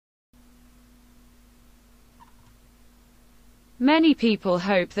Many people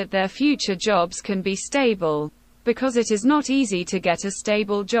hope that their future jobs can be stable, because it is not easy to get a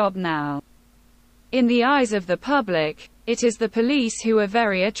stable job now. In the eyes of the public, it is the police who are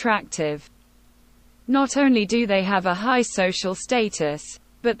very attractive. Not only do they have a high social status,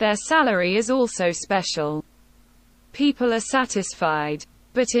 but their salary is also special. People are satisfied.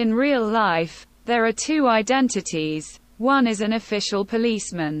 But in real life, there are two identities. One is an official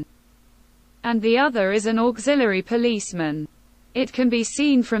policeman, and the other is an auxiliary policeman. It can be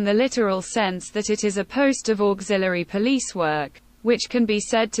seen from the literal sense that it is a post of auxiliary police work, which can be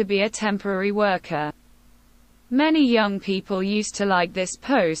said to be a temporary worker. Many young people used to like this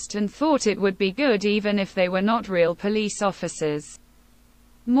post and thought it would be good even if they were not real police officers.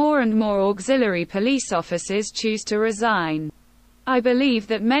 More and more auxiliary police officers choose to resign. I believe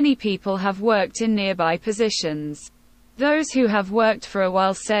that many people have worked in nearby positions. Those who have worked for a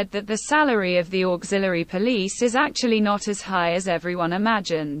while said that the salary of the auxiliary police is actually not as high as everyone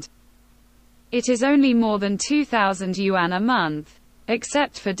imagined. It is only more than 2,000 yuan a month,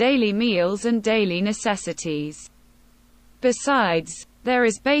 except for daily meals and daily necessities. Besides, there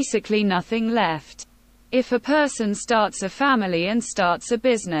is basically nothing left. If a person starts a family and starts a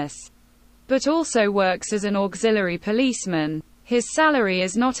business, but also works as an auxiliary policeman, his salary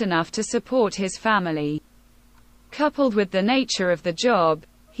is not enough to support his family. Coupled with the nature of the job,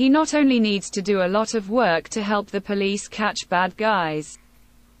 he not only needs to do a lot of work to help the police catch bad guys,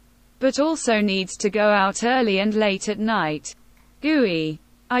 but also needs to go out early and late at night. Gooey.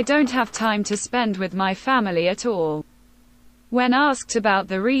 I don't have time to spend with my family at all. When asked about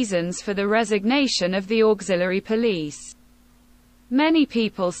the reasons for the resignation of the auxiliary police, many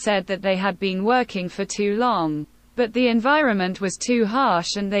people said that they had been working for too long, but the environment was too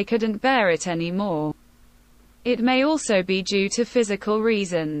harsh and they couldn't bear it anymore. It may also be due to physical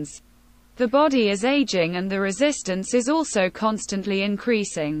reasons. The body is aging and the resistance is also constantly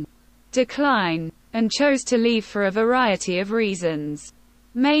increasing. Decline, and chose to leave for a variety of reasons.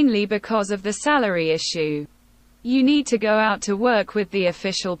 Mainly because of the salary issue. You need to go out to work with the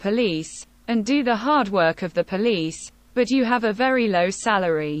official police, and do the hard work of the police, but you have a very low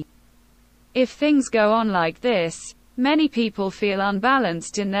salary. If things go on like this, many people feel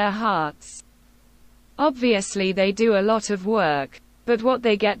unbalanced in their hearts. Obviously they do a lot of work, but what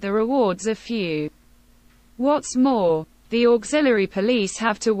they get, the rewards, are few. What's more, the auxiliary police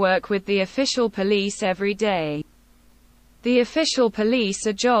have to work with the official police every day. The official police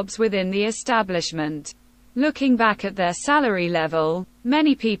are jobs within the establishment. Looking back at their salary level,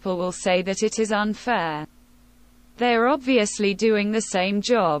 many people will say that it is unfair. They are obviously doing the same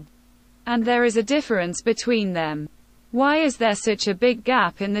job, and there is a difference between them. Why is there such a big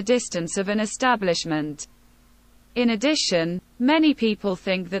gap in the distance of an establishment? In addition, many people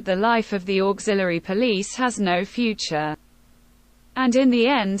think that the life of the auxiliary police has no future, and in the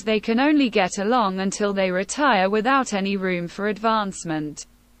end they can only get along until they retire without any room for advancement.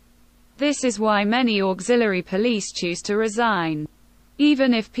 This is why many auxiliary police choose to resign.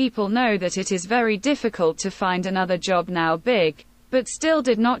 Even if people know that it is very difficult to find another job now, Big, but still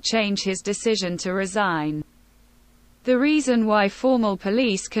did not change his decision to resign. The reason why formal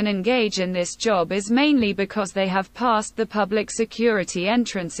police can engage in this job is mainly because they have passed the public security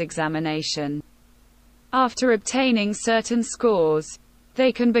entrance examination. After obtaining certain scores,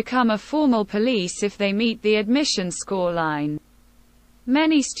 they can become a formal police if they meet the admission score line.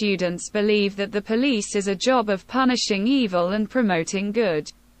 Many students believe that the police is a job of punishing evil and promoting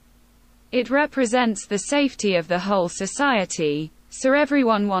good. It represents the safety of the whole society, so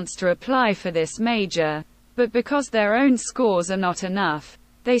everyone wants to apply for this major. But because their own scores are not enough,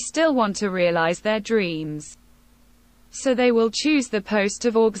 they still want to realize their dreams. So they will choose the post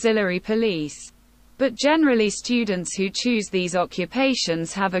of auxiliary police. But generally students who choose these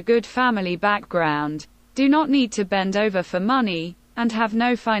occupations have a good family background, do not need to bend over for money, and have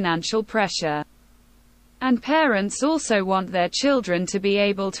no financial pressure. And parents also want their children to be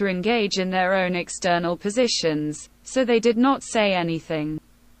able to engage in their own external positions, so they did not say anything.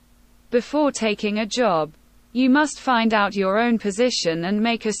 Before taking a job, you must find out your own position and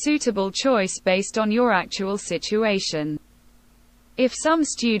make a suitable choice based on your actual situation. If some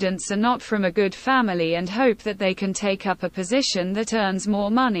students are not from a good family and hope that they can take up a position that earns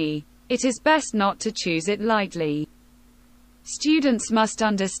more money, it is best not to choose it lightly. Students must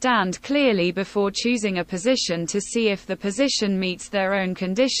understand clearly before choosing a position to see if the position meets their own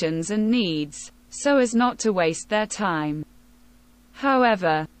conditions and needs, so as not to waste their time.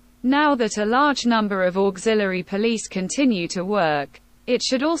 However, now that a large number of auxiliary police continue to work, it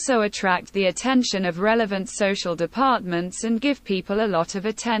should also attract the attention of relevant social departments and give people a lot of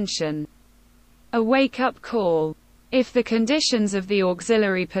attention. A wake-up call. If the conditions of the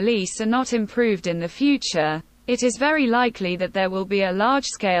auxiliary police are not improved in the future, it is very likely that there will be a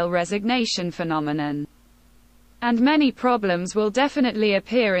large-scale resignation phenomenon. And many problems will definitely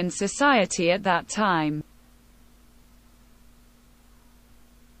appear in society at that time.